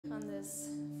on this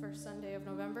first Sunday of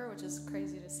November, which is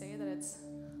crazy to say that it's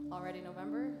already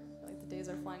November. I feel like the days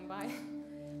are flying by.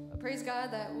 But praise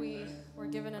God that we were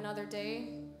given another day.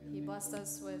 He blessed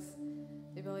us with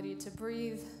the ability to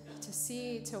breathe, to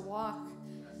see, to walk.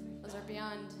 Those are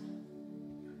beyond,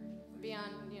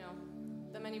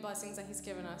 the many blessings that He's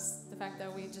given us. The fact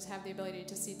that we just have the ability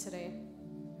to see today.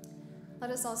 Let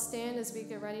us all stand as we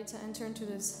get ready to enter into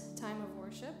this time of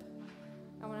worship.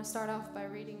 I want to start off by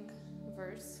reading a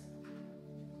verse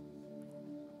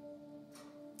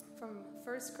from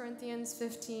 1 Corinthians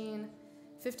 15,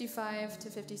 55 to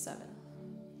 57.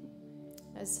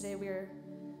 As today we are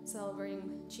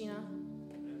celebrating Gina,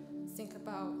 think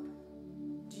about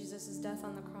Jesus' death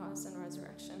on the cross and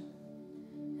resurrection.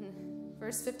 And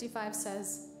verse 55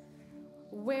 says,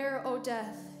 "Where, O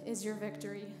death, is your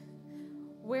victory?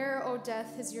 Where, O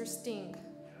death, is your sting?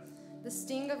 The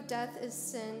sting of death is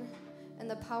sin, and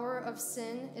the power of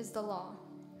sin is the law.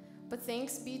 But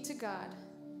thanks be to God,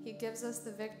 He gives us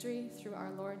the victory through our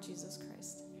Lord Jesus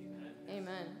Christ."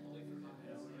 Amen.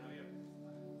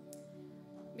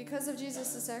 Because of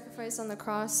Jesus' sacrifice on the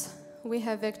cross, we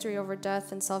have victory over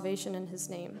death and salvation in His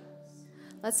name.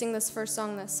 Let's sing this first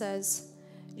song that says,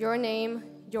 your name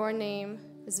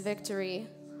is victory.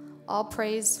 All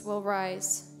praise will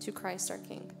rise to Christ our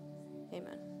King.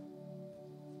 Amen.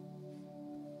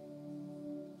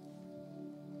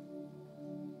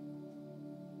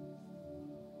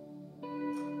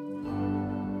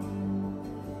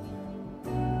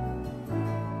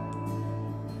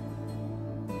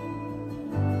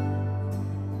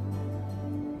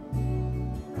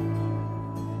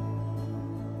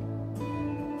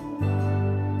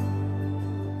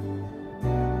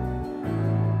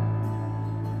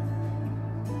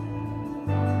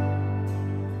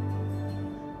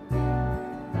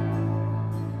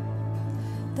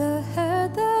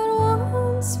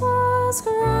 Was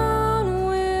crowned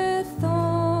with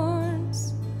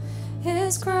thorns,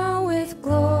 His crown with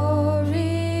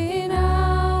glory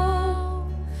now.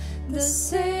 The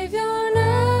Savior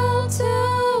knelt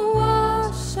to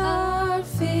wash our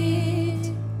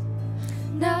feet.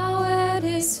 Now at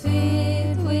His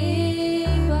feet we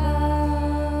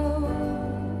bow.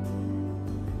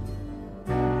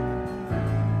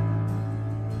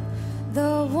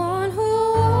 The one who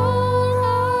wore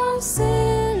our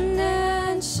sin,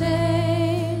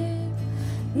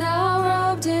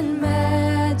 now robed in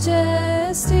majesty,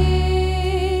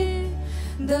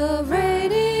 the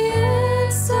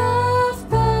radiance of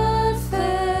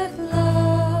perfect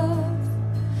love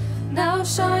now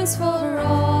shines for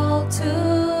all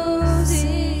to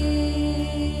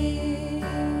see.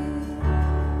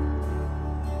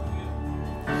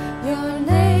 Your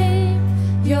name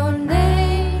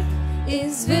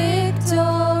is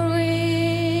victory.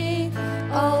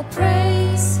 All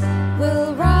praise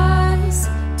will rise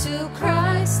to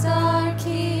Christ our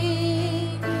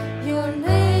King. Your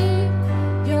name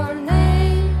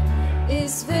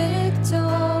is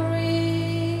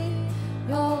victory.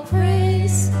 All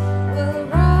praise will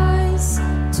rise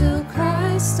to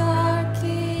Christ our King.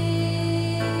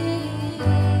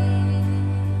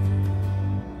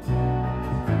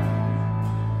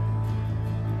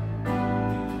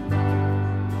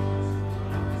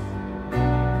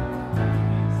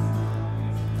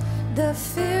 The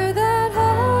fear that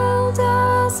held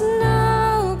us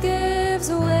now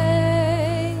gives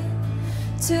way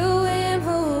to Him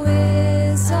who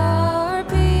is our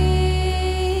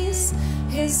peace.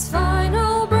 His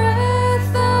final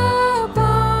breath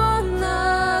upon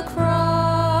the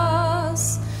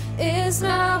cross is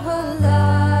now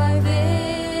alive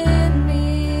in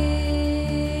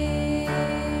me.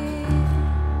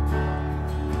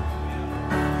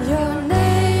 Your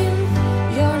name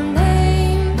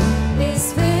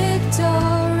is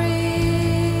victory.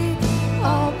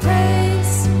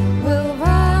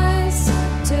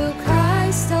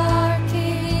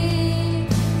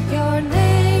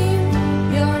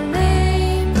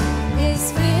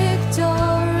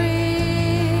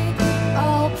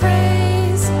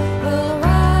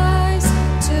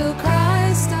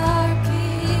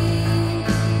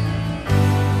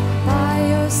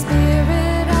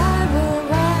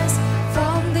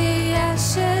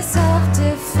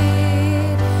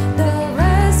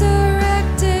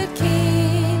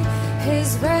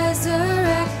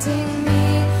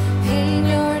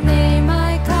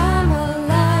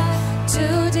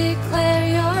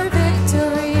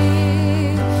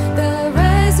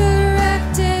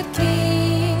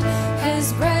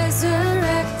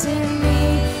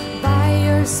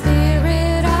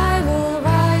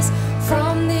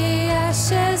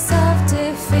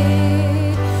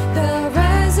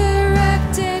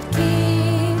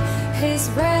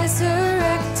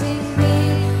 resurrecting me.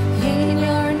 In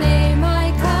your name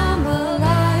I come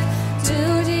alive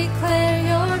to declare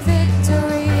your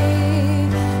victory.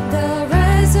 The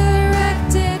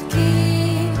resurrected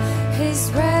King is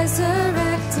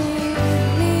resurrecting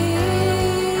me.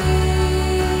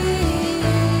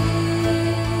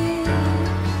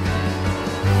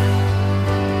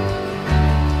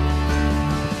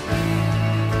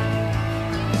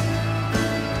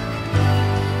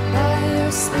 By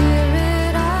your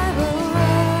Spirit I will rise.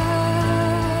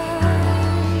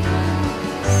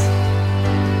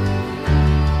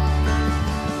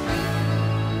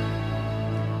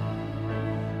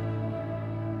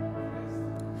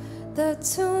 The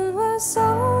tomb was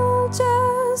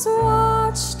soldiers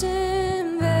watched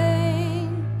in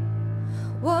vain,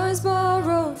 was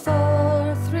borrowed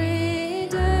for 3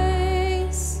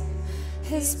 days.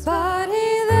 His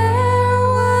body there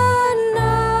would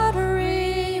not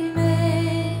remain.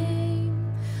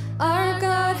 Our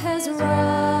God has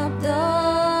robbed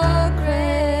the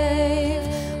grave.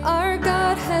 Our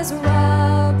God has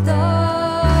robbed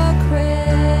the grave.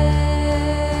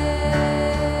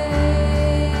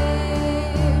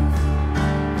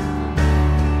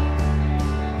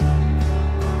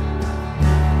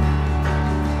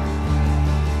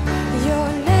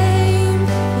 Your name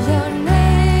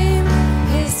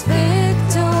is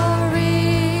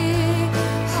victory.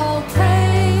 All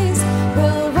praise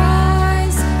will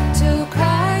rise to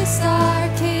Christ our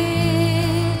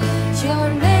King. Your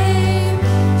name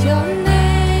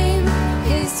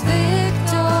is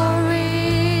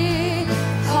victory.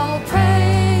 All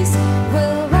praise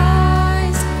will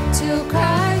rise to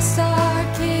Christ our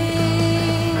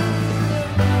King.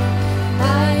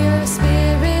 By your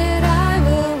Spirit I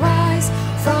will rise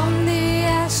from the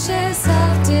ashes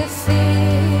of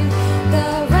defeat. The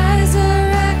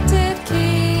resurrected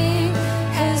King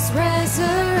is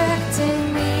resurrecting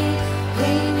me.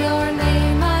 In your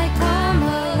name I come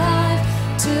alive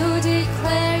to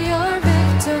declare your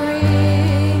victory.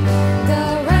 The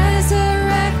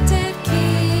resurrected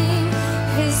King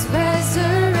is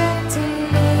resurrecting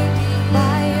me.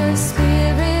 By your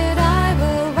Spirit I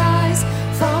will rise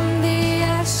from the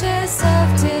ashes of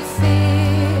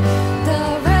defeat. The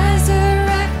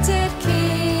resurrected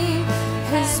King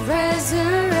is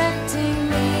resurrecting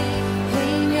me.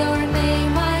 In your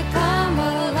name I come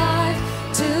alive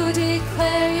to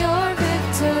declare your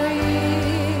victory.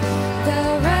 The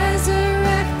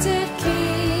resurrected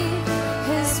King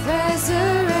is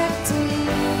resurrecting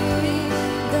me.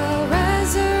 The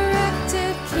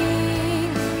resurrected King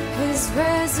is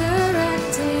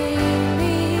resurrecting me.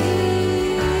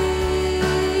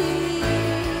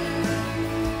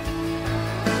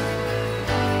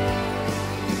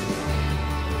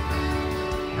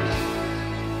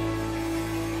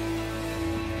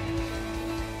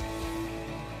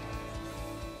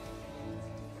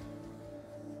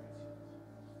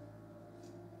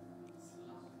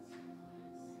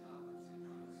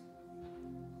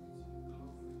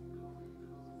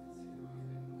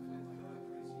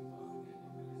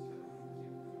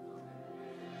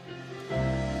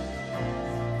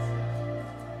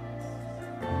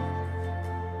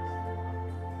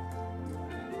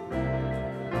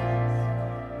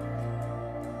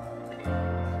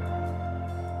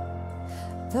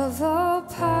 Above all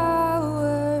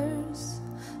powers,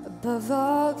 above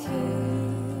all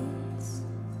kings,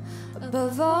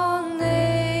 above all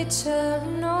nature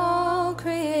and all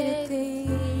created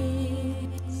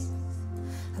things,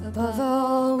 above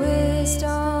all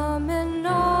wisdom and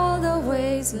all the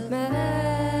ways of man,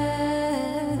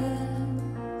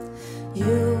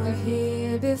 you were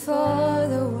here before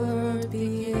the world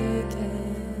began.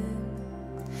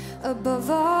 Above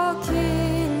all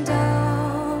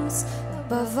kingdoms,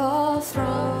 above all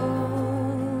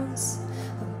thrones,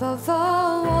 above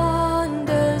all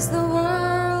wonders the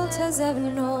world has ever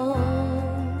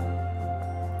known,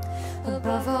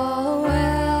 above all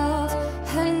wealth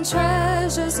and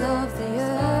treasures of the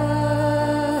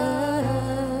earth,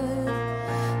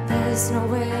 there's no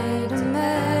way to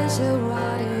measure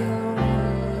what you're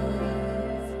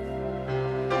worth.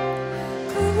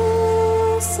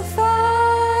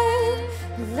 Crucified,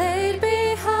 laid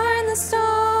behind the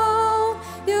stone,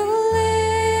 you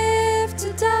live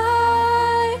to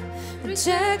die,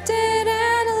 rejected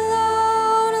and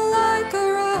alone, like a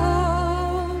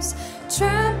rose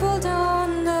trampled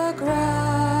on the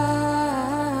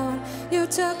ground. You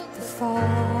took the fall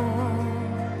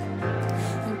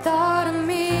and thought of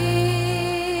me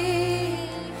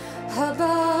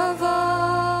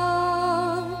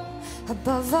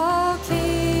above all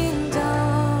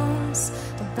kingdoms,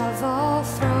 above all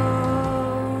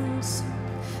thrones,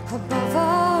 above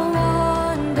all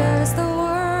wonders.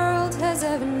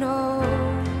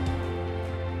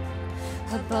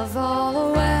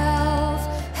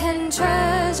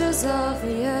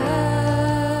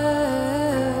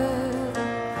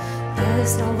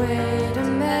 There's no way to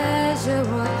measure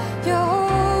what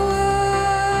you're worth.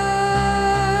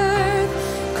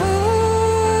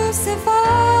 Crucified,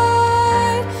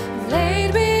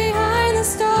 laid behind the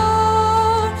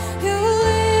stone, you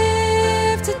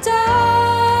live to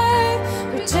die,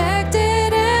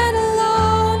 rejected and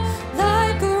alone,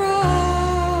 like a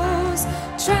rose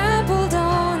trampled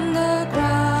on the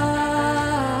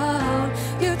ground.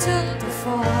 You took the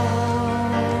fall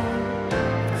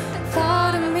and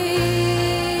thought of me.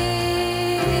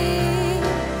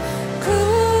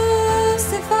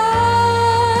 Crucified,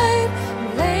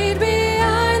 laid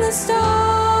behind the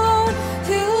stone,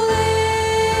 you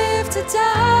live to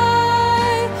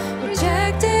die,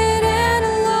 rejected and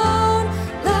alone,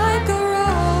 like a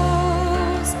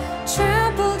rose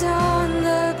trampled on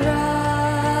the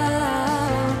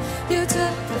ground. You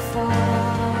took the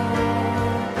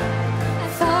fall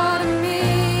and thought of me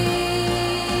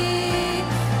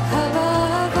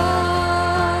above all.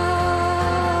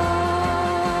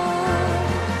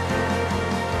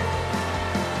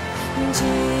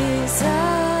 Jesus,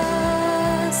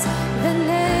 the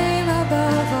name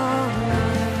above all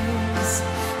names.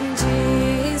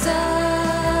 Jesus,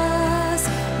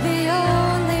 the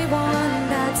only one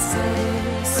that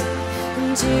saves.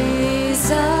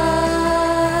 Jesus,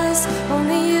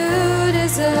 only you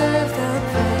deserve the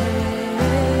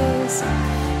praise.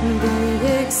 Be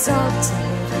exalted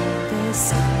in this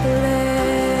place.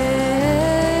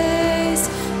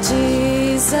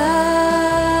 Jesus,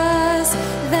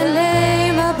 the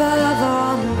name above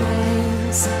all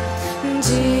names.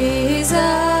 Jesus,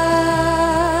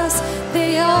 the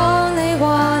only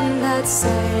one that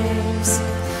saves.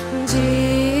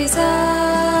 Jesus,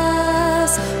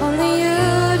 only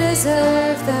you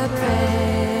deserve the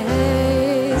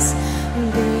praise.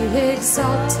 Be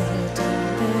exalted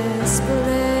in this place.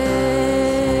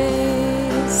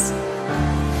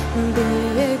 Be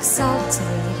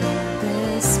exalted in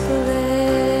this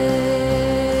place.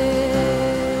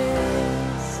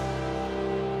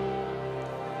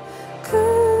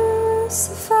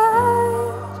 Crucified,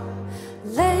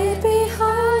 laid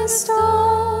behind the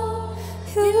stone,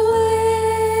 you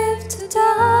live to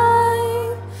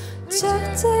die,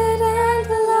 rejected and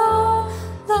alone,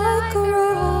 like a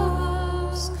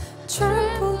rose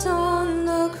trampled on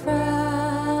the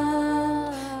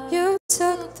ground. You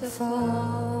took the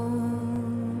fall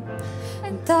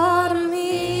and thought of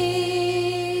me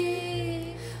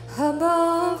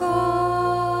above all.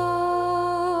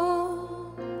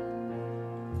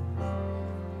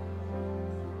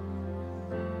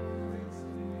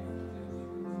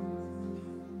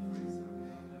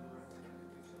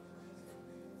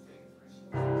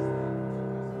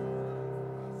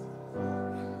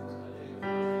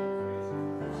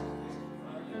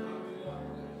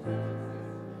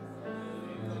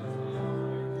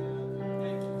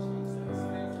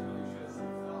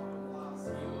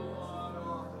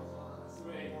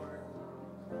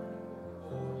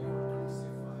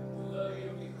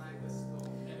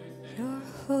 Your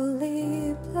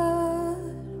holy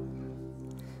blood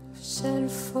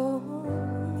shed for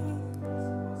me.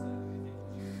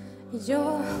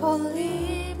 Your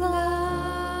holy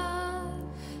blood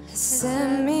has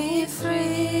set me free.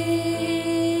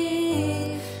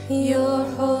 Your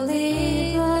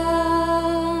holy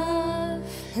blood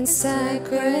and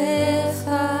sacrifice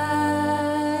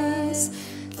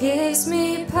gives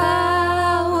me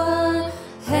power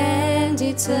and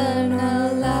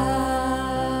eternal life.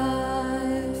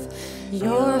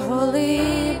 Your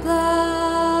holy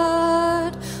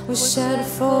blood was shed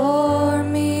for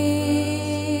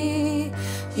me.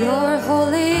 Your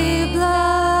holy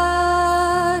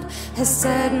blood has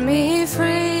set me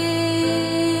free.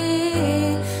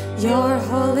 Your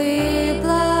holy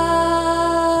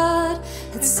blood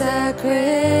and sacrifice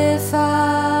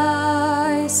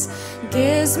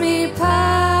gives me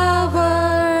power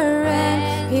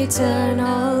and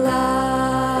eternal life.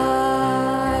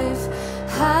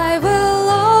 I will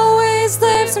always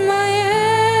lift my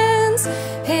hands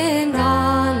in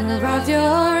honor of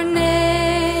your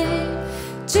name,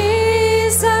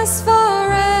 Jesus,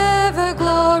 forever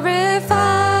glorified.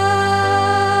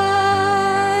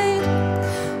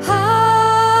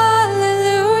 Hallelujah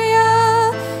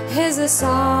is the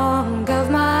song of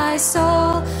my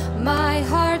soul. My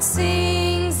heart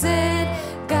sings it,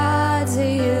 God, to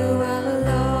you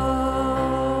alone.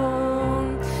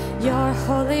 Your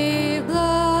holy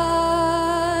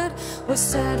blood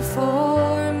was shed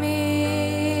for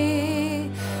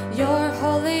me. Your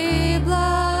holy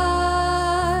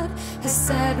blood has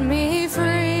set me free.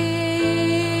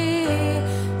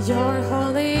 Your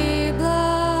holy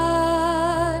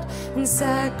blood and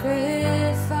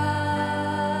sacrifice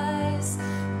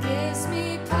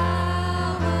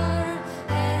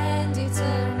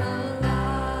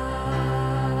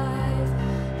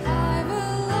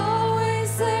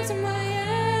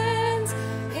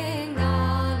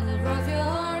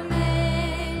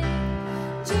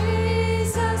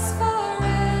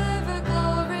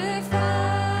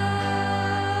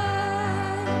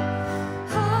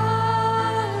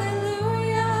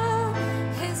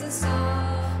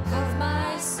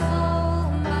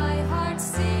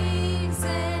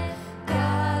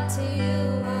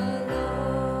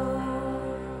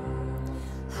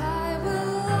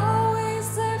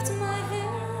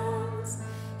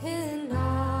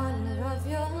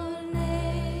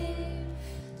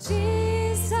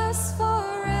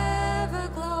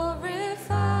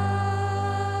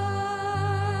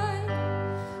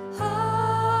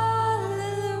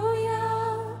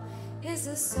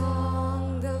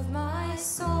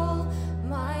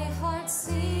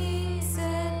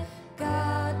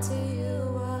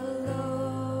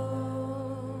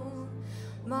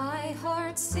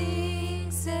heart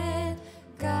sings it,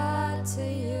 God, to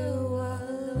you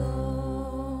alone.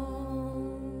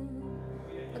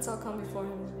 Let's all come before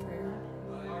him in prayer.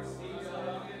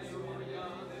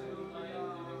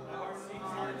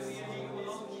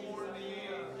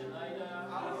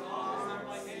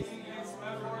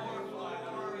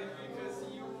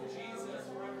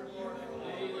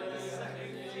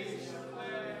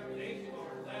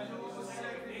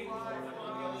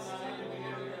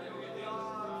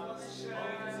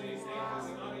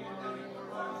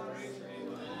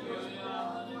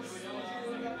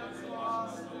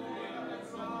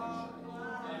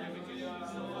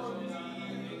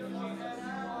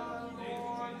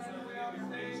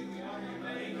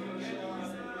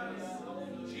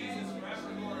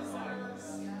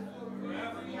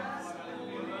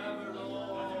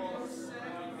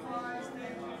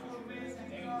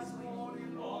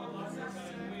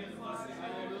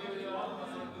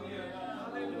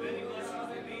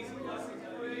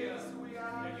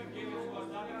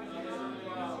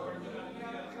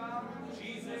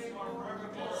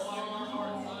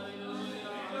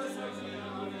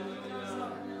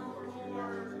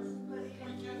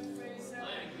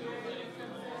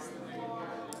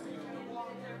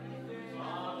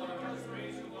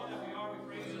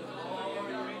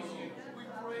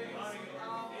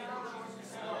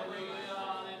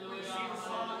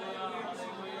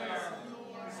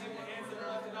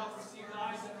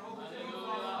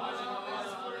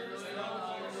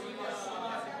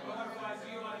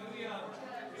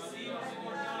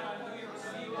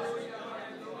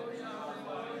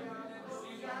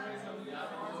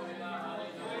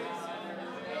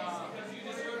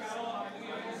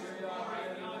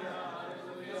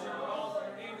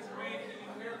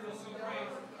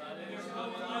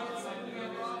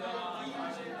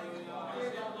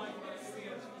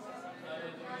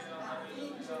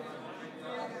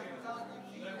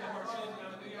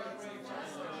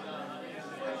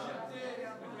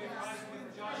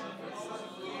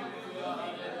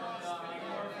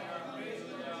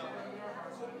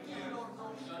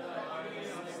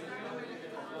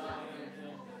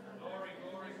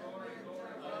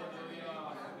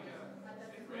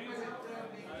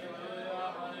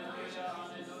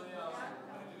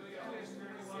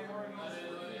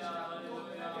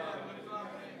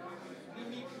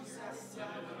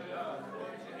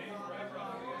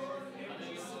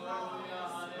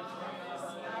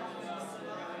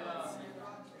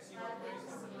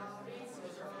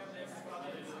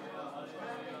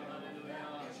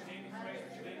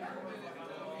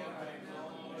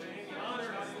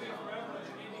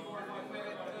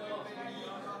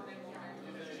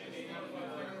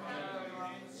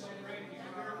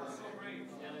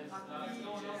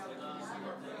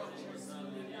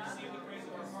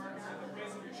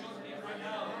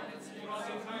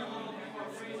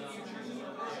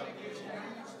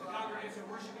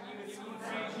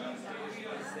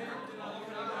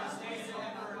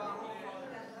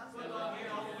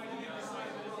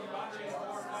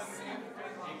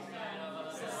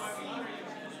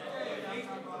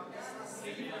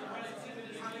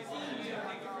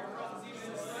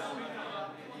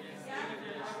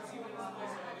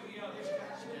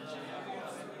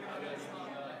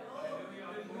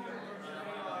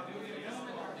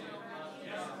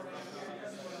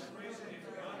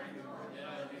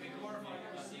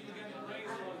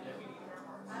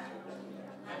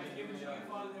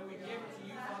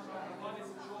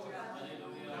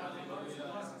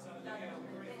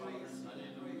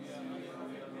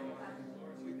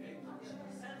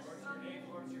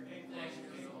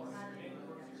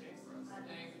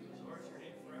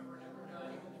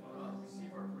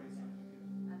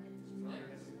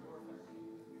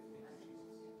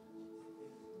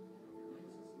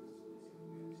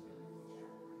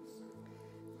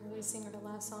 We sing our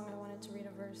last song, I wanted to read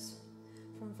a verse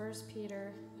from 1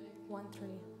 Peter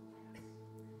 1:3.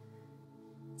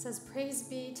 It says, "Praise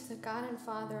be to the God and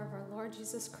Father of our Lord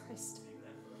Jesus Christ.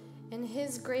 In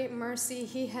his great mercy,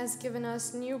 he has given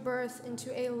us new birth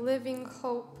into a living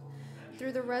hope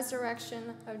through the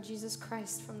resurrection of Jesus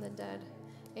Christ from the dead."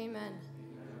 Amen.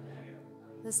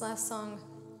 This last song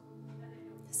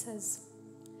says,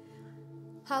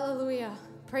 "Hallelujah,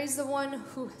 praise the one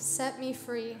who set me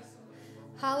free.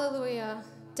 Hallelujah,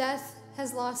 death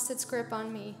has lost its grip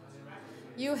on me.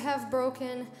 You have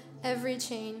broken every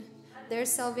chain.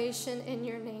 There's salvation in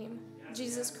your name,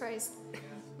 Jesus Christ,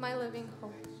 my living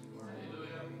hope."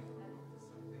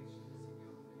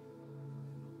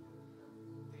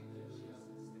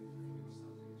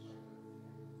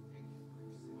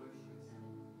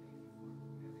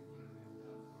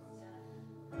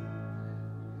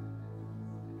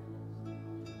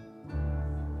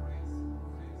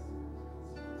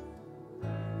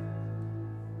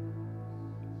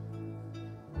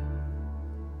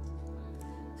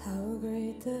 How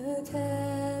great the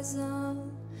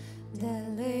chasm that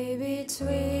lay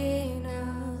between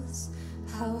us,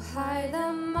 how high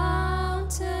the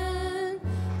mountain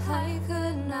I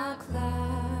could not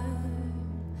climb.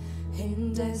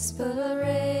 In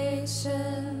desperation,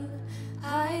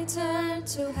 I turned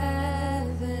to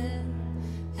heaven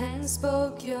and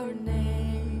spoke your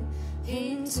name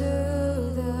into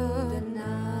the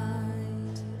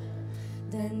night.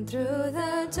 Then through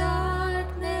the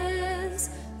darkness,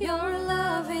 your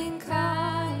loving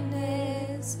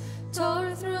kindness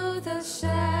tore through the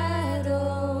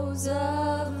shadows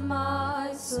of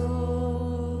my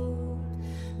soul.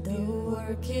 The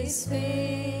work is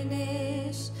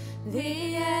finished,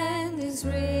 the end is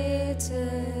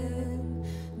written.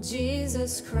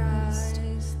 Jesus Christ,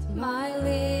 my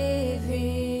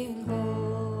living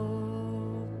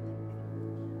hope.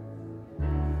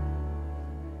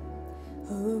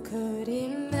 Who could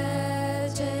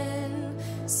imagine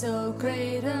so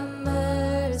great a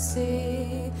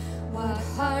mercy? What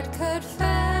heart could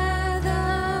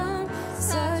fathom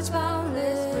such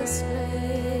boundless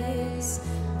grace?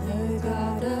 The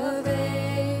God of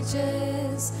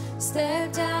ages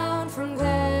stepped down from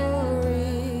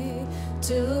glory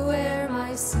to wear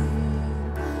my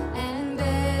sin and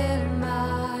bear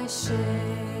my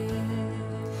shame.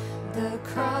 The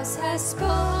cross has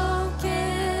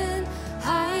spoken,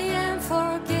 I am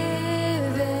forgiven.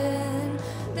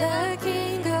 The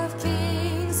King of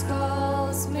Kings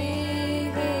calls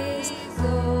me his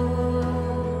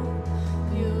own.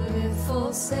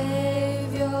 Beautiful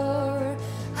Savior,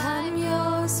 I'm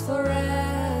yours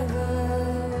forever.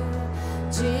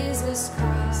 Jesus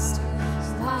Christ,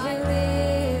 my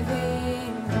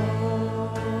living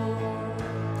hope.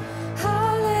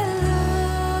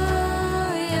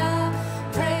 Hallelujah,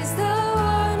 praise the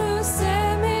one who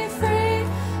set me free.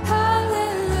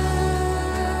 Hallelujah,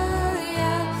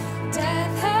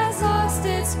 death has lost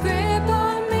its grip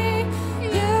on me.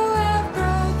 You have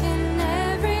broken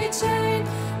every chain.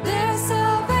 There's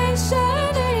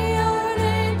salvation in your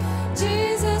name,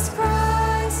 Jesus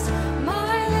Christ,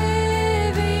 my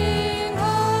living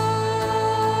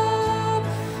hope.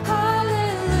 Hallelujah,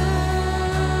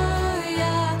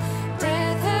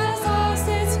 death has lost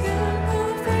its grip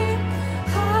on me.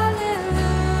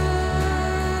 Hallelujah,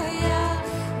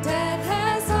 death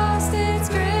has lost its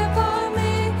grip on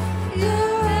me. You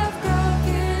have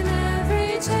broken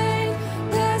every chain.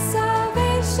 There's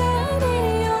salvation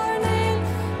in your name,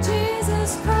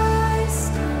 Jesus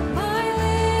Christ, my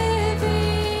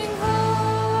living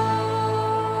hope.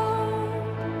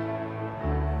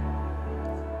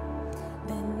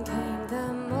 Then came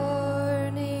the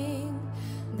morning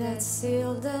that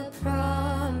sealed the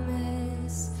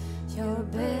promise. Your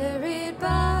buried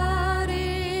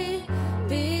body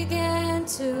began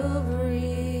to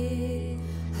breathe.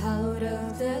 Out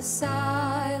of the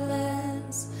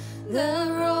silence, the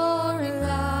roaring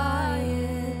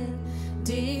lion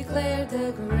declared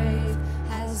the grave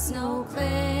has no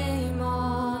claim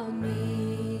on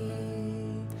me.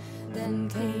 Then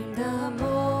came the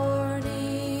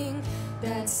morning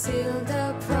that sealed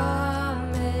the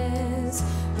promise.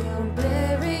 Your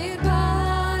buried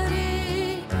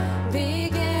body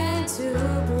began to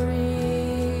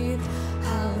breathe.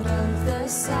 Out of the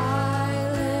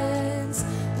silence,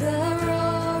 the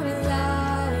roaring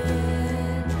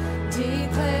lion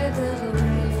declared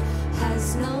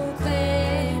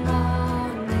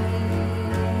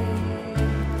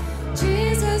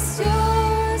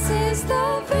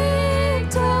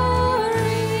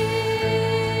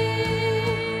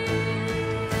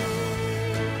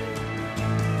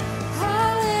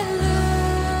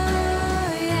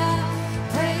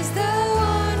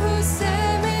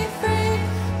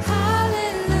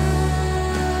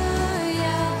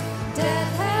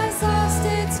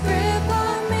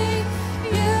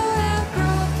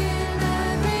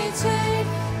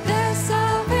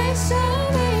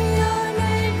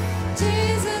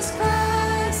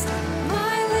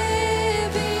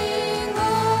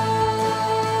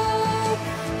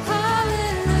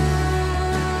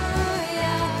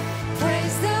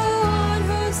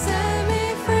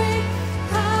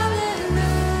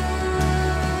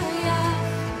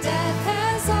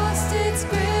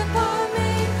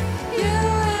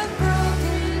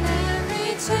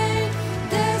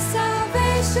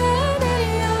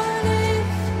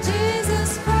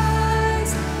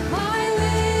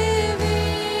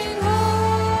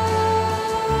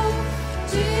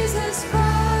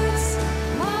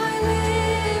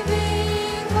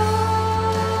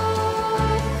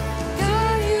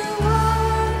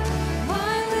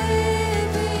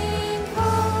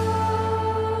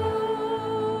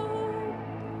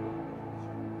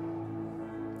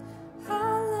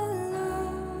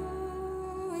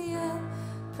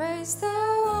Christ, the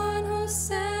one who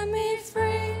set me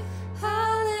free.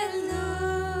 Hallelujah.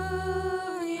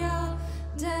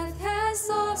 Death has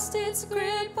lost its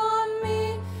grip on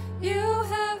me. You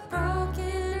have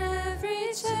broken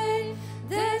every chain.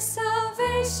 There's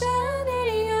salvation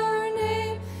in your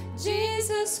name,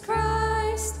 Jesus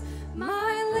Christ,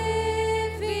 my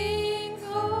living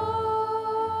hope.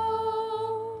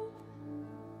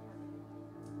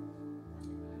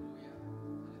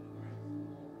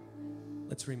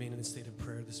 Let's remain in a state of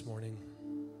prayer this morning.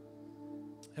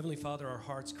 Heavenly Father, our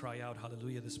hearts cry out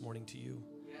hallelujah this morning to you.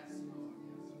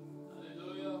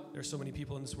 There are so many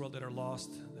people in this world that are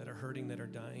lost, that are hurting, that are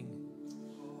dying.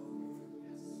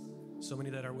 So many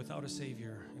that are without a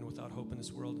Savior and without hope in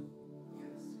this world.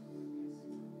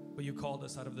 But you called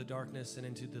us out of the darkness and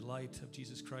into the light of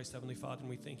Jesus Christ, Heavenly Father, and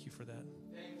we thank you for that.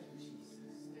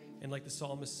 And like the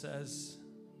psalmist says,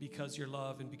 because your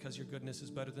love and because your goodness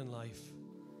is better than life,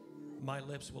 my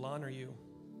lips will honor you,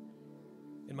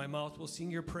 and my mouth will sing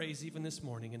your praise even this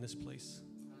morning in this place.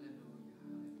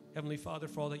 Heavenly Father,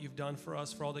 for all that you've done for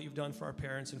us, for all that you've done for our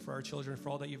parents and for our children, for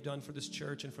all that you've done for this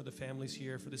church and for the families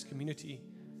here, for this community,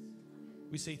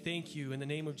 we say thank you. In the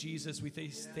name of Jesus, we say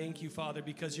thank you, Father,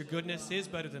 because your goodness is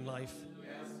better than life.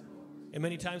 And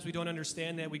many times we don't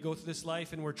understand that. We go through this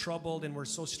life and we're troubled and we're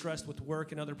so stressed with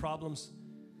work and other problems.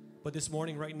 But this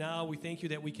morning, right now, we thank you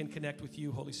that we can connect with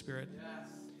you, Holy Spirit.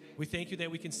 We thank you that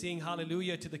we can sing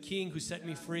hallelujah to the King who set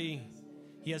me free.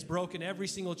 He has broken every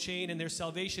single chain, and there's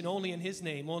salvation only in his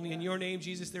name. Only in your name,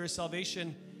 Jesus, there is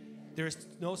salvation. There is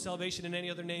no salvation in any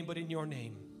other name but in your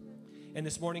name. And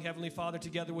this morning, Heavenly Father,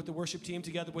 together with the worship team,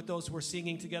 together with those who are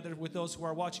singing, together with those who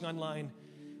are watching online,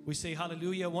 we say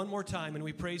hallelujah one more time, and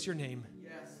we praise your name.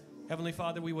 Yes. Heavenly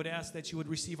Father, we would ask that you would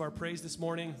receive our praise this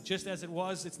morning. Just as it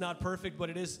was, it's not perfect, but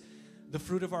it is the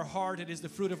fruit of our heart. It is the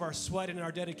fruit of our sweat and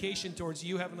our dedication towards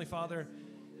you, Heavenly Father.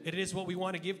 It is what we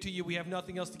want to give to you. We have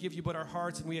nothing else to give you but our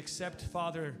hearts, and we accept,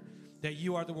 Father, that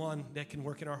you are the one that can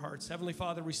work in our hearts. Heavenly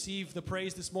Father, receive the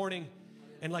praise this morning.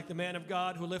 And like the man of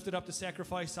God who lifted up the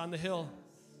sacrifice on the hill,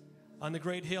 on the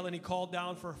great hill, and he called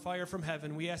down for fire from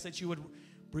heaven, we ask that you would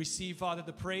receive, Father,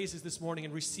 the praises this morning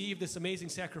and receive this amazing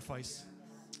sacrifice.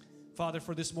 Father,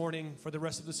 for this morning, for the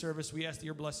rest of the service, we ask that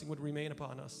your blessing would remain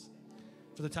upon us.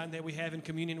 For the time that we have in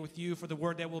communion with you, for the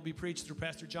word that will be preached through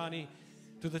Pastor Johnny,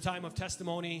 through the time of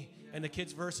testimony and the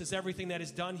kids' verses, everything that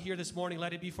is done here this morning,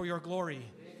 let it be for your glory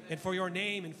and for your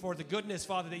name and for the goodness,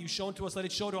 Father, that you've shown to us. Let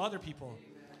it show to other people.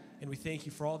 And we thank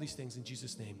you for all these things in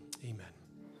Jesus' name. Amen.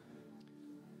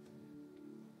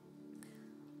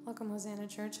 Welcome, Hosanna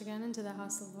Church, again into the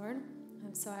house of the Lord.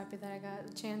 I'm so happy that I got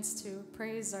a chance to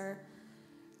praise our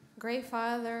great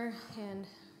Father and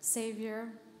Savior.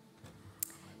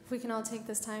 If we can all take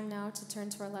this time now to turn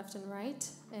to our left and right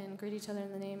and greet each other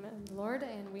in the name of the Lord,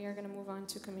 and we are going to move on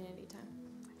to community time.